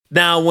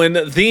Now, when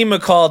the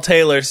McCall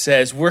Taylor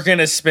says we're going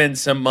to spend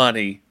some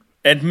money,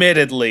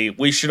 admittedly,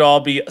 we should all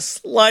be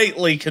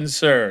slightly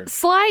concerned.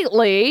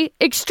 Slightly?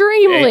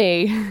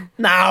 Extremely.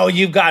 No,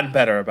 you've gotten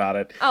better about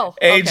it. Oh,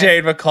 okay. AJ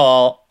and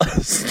McCall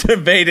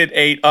debated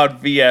 8 on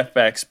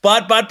VFX.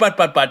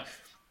 But,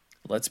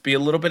 let's be a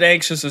little bit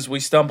anxious as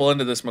we stumble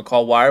into this,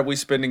 McCall. Why are we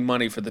spending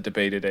money for the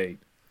debate at 8?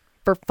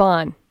 For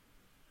fun.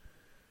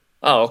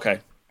 Oh,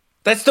 okay.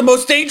 That's the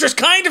most dangerous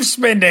kind of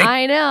spending.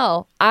 I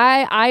know.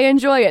 I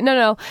enjoy it.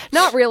 No,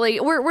 not really.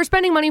 We're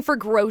spending money for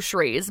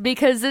groceries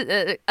because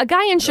a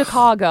guy in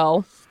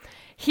Chicago,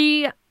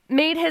 he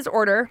made his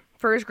order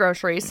for his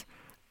groceries,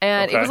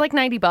 and it was like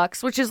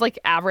 $90, which is like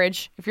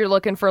average if you're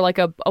looking for like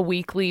a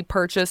weekly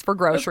purchase for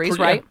groceries,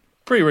 right? Yeah,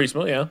 pretty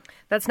reasonable, yeah.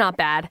 That's not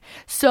bad.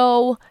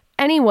 So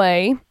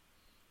anyway,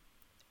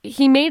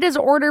 he made his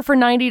order for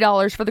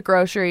 $90 for the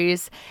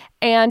groceries,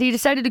 and he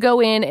decided to go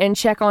in and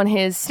check on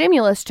his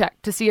stimulus check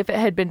to see if it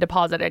had been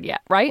deposited yet,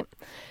 right?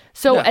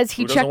 So as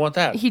he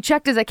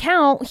checked his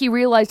account, he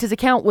realized his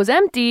account was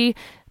empty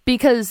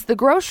because the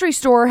grocery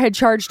store had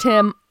charged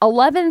him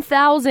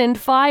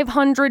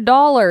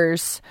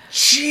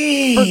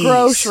 $11,500 for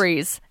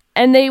groceries.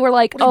 And they were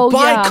like,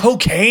 buy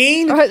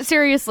cocaine?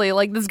 Seriously,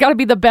 like, this got to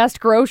be the best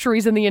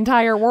groceries in the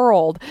entire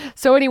world.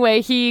 So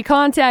anyway, he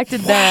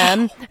contacted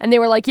them, and they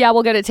were like, yeah,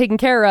 we'll get it taken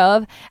care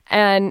of.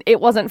 And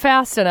it wasn't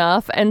fast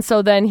enough. And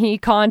so then he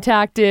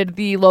contacted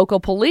the local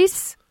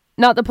police,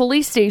 not the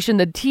police station,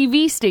 the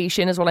TV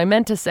station is what I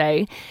meant to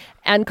say,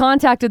 and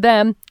contacted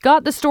them,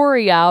 got the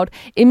story out.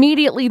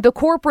 Immediately, the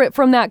corporate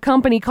from that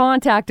company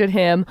contacted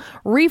him,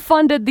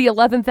 refunded the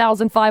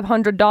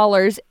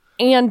 $11,500,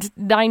 and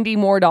 $90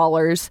 more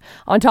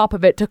on top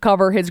of it to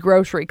cover his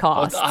grocery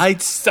costs.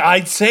 I'd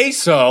say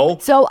so.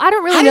 So I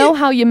don't really know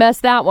how you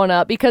mess that one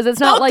up, because it's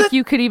not like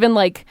you could even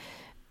like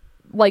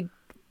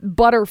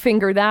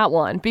butterfinger that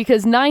one,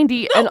 because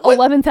 90 and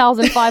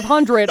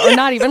 11,500 are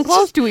not even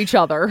close to each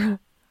other.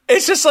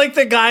 It's just like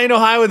the guy in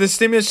Ohio with his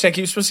stimulus check.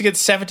 He was supposed to get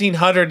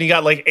 $1,700 and he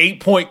got like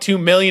 $8.2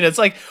 million. It's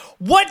like,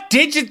 what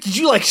did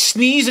you like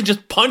sneeze and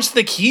just punch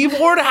the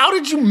keyboard? How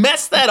did you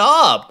mess that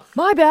up?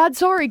 My bad.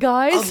 Sorry,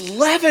 guys.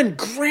 11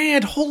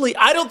 grand. Holy,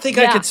 I don't think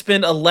I could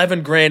spend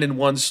 11 grand in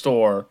one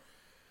store.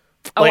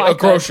 Like a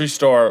grocery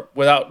store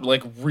without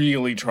like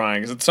really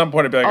trying. Because at some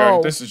point I'd be like, all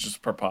right, this is just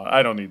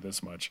I don't need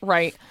this much.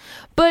 Right.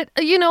 But,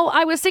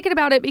 I was thinking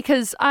about it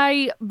because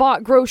I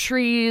bought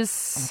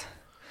groceries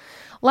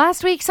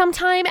last week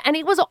sometime, and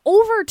it was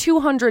over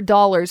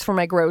 $200 for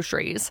my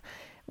groceries,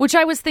 which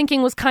I was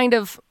thinking was kind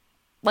of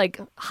like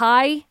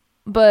high,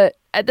 but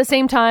at the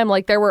same time,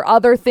 like, there were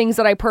other things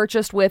that I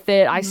purchased with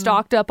it. I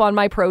stocked up on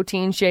my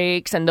protein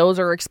shakes, and those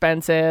are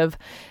expensive.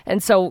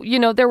 And so,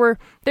 there were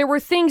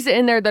things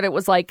in there that it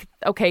was like,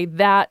 okay,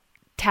 that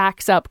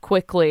tacks up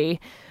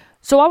quickly.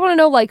 So I want to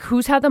know, like,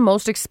 who's had the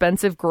most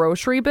expensive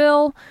grocery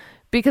bill?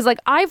 Because, like,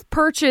 I've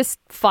purchased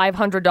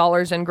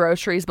 $500 in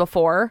groceries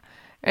before.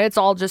 It's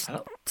all just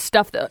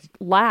stuff that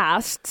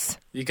lasts.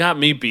 You got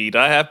me beat.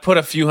 I have put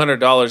a few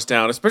 $100s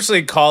down, especially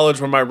in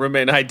college when my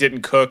roommate and I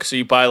didn't cook. So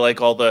you buy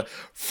like all the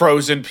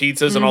frozen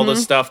pizzas and all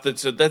this stuff.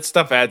 That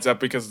stuff adds up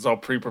because it's all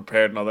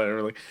pre-prepared and all that.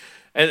 Really,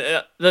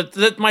 and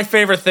my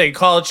favorite thing,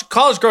 college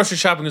grocery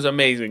shopping is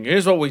amazing.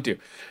 Here's what we do: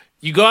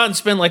 you go out and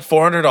spend like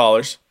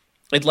 $400.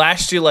 It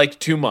lasts you like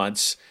 2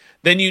 months.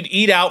 Then you'd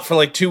eat out for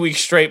like 2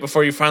 weeks straight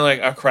before you finally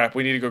like, oh crap,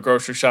 we need to go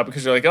grocery shopping,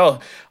 because you're like, oh,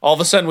 all of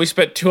a sudden we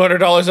spent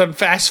 $200 on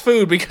fast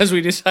food because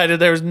we decided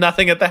there was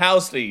nothing at the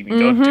house to eat. You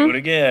don't do it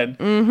again.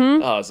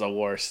 Oh, it's the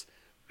worst.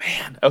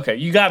 Man, okay,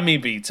 you got me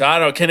beat. So I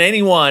don't know. Can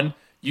anyone,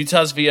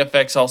 Utah's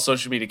VFX, all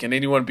social media, can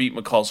anyone beat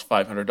McCall's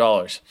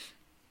 $500?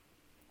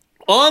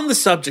 On the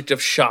subject of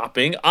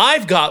shopping,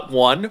 I've got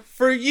one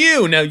for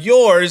you. Now,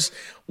 yours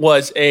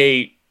was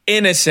a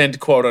innocent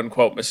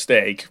quote-unquote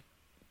mistake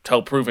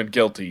till proven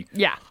guilty.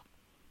 Yeah.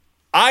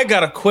 I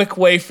got a quick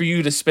way for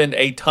you to spend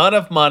a ton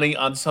of money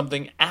on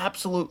something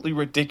absolutely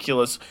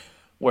ridiculous,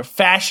 where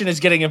fashion is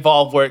getting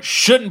involved where it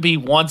shouldn't be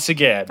once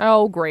again.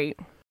 Oh, great.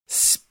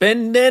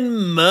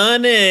 Spending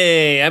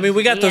money. I mean,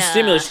 we got those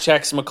stimulus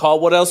checks,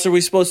 McCall. What else are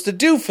we supposed to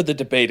do for the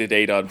debate at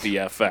 8 on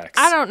VFX?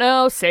 I don't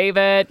know. Save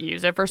it.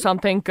 Use it for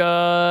something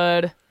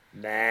good.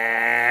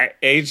 Nah,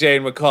 AJ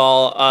and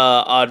McCall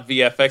on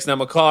VFX. Now,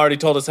 McCall already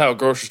told us how a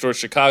grocery store in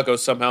Chicago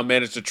somehow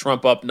managed to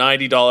trump up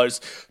 $90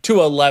 to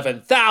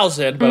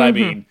 $11,000, but I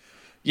mean,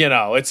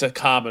 it's a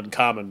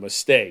common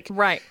mistake.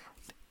 Right.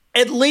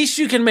 At least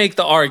you can make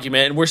the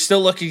argument, and we're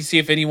still looking to see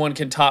if anyone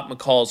can top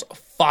McCall's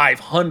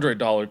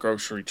 $500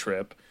 grocery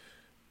trip,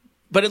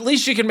 but at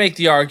least you can make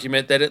the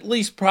argument that at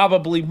least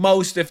probably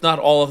most, if not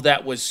all of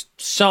that, was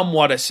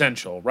somewhat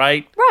essential,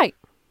 right? Right.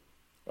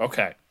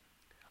 Okay.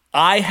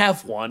 I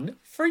have one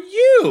for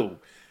you.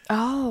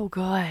 Oh,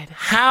 good.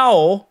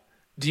 How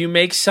do you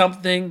make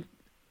something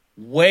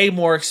way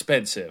more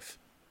expensive?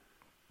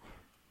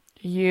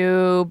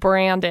 You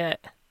brand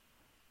it.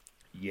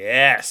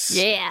 Yes.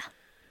 Yeah.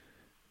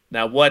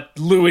 Now, what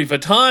Louis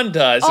Vuitton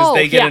does is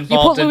they get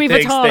involved in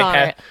things they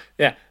have.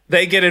 Yeah,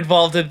 they get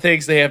involved in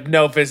things they have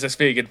no business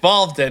being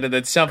involved in, and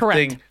then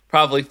something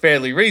probably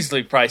fairly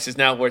reasonably priced, is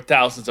now worth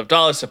thousands of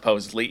dollars,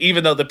 supposedly,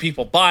 even though the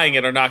people buying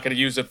it are not going to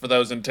use it for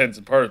those intents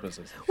and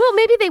purposes. Well,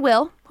 maybe they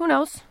will. Who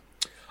knows?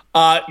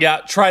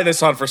 Yeah, try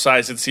this on for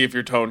size and see if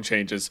your tone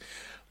changes.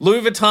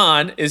 Louis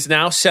Vuitton is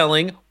now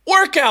selling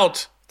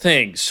workout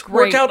things,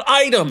 Great. workout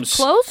items.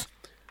 Clothes?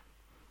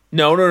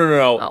 No.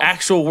 Oh.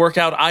 Actual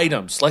workout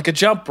items, like a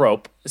jump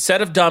rope, a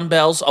set of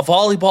dumbbells, a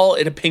volleyball,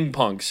 and a ping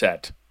pong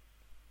set.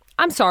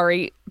 I'm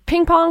sorry.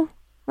 Ping pong?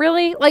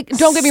 Really? Like,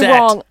 don't get me Set.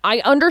 wrong. I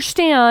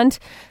understand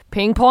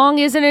ping pong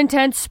is an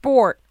intense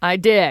sport. I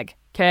dig.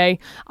 Okay?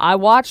 I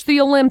watched the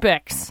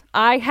Olympics.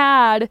 I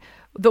had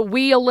the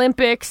Wii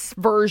Olympics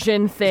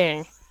version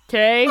thing.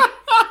 Okay?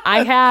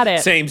 I had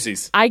it.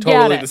 Samesies. I get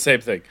totally it. the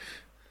same thing.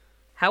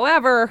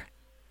 However,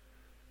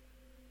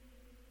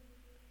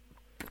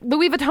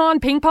 Louis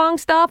Vuitton ping pong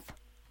stuff?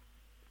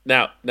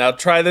 Now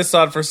try this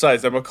on for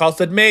size. And McCall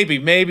said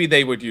maybe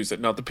they would use it.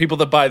 No, the people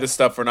that buy this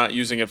stuff are not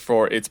using it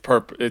for its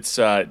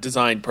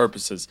design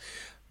purposes.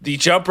 The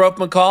jump rope,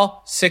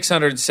 McCall,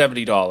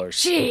 $670.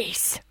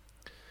 Jeez.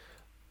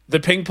 The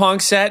ping pong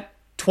set,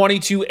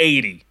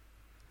 $22.80.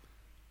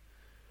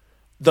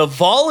 The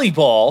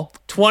volleyball,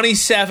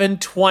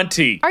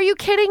 $27.20. Are you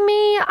kidding me?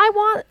 I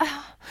want...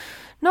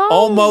 No.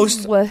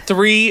 Almost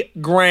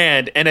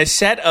 $3,000 and a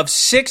set of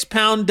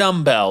 6-pound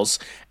dumbbells.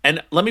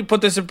 And let me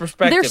put this in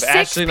perspective. They're 6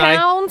 Ashley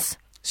pounds?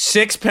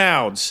 6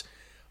 pounds.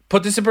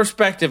 Put this in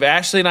perspective.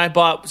 Ashley and I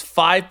bought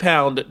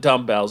 5-pound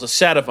dumbbells, a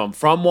set of them,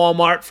 from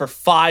Walmart for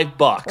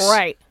 $5.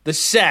 Right. The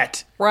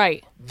set.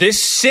 Right. This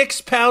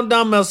 6-pound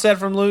dumbbell set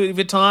from Louis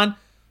Vuitton,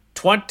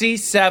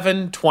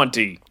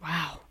 $27.20.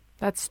 Wow.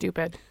 That's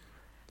stupid.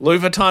 Louis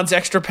Vuitton's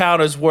extra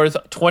pound is worth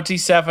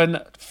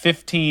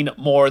 $27.15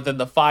 more than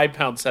the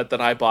 5-pound set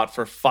that I bought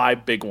for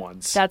 5 big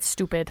ones. That's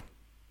stupid.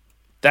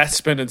 That's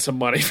spending some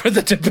money for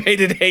the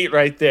debated hate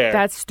right there.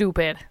 That's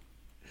stupid.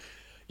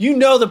 You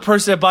know the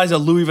person that buys a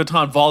Louis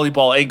Vuitton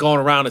volleyball ain't going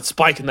around and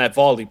spiking that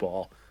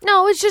volleyball.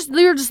 No, it's just,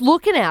 you're just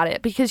looking at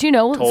it because, it's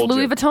Told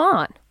Louis you.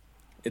 Vuitton.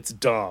 It's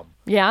dumb.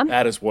 Yeah?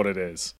 That is what it is.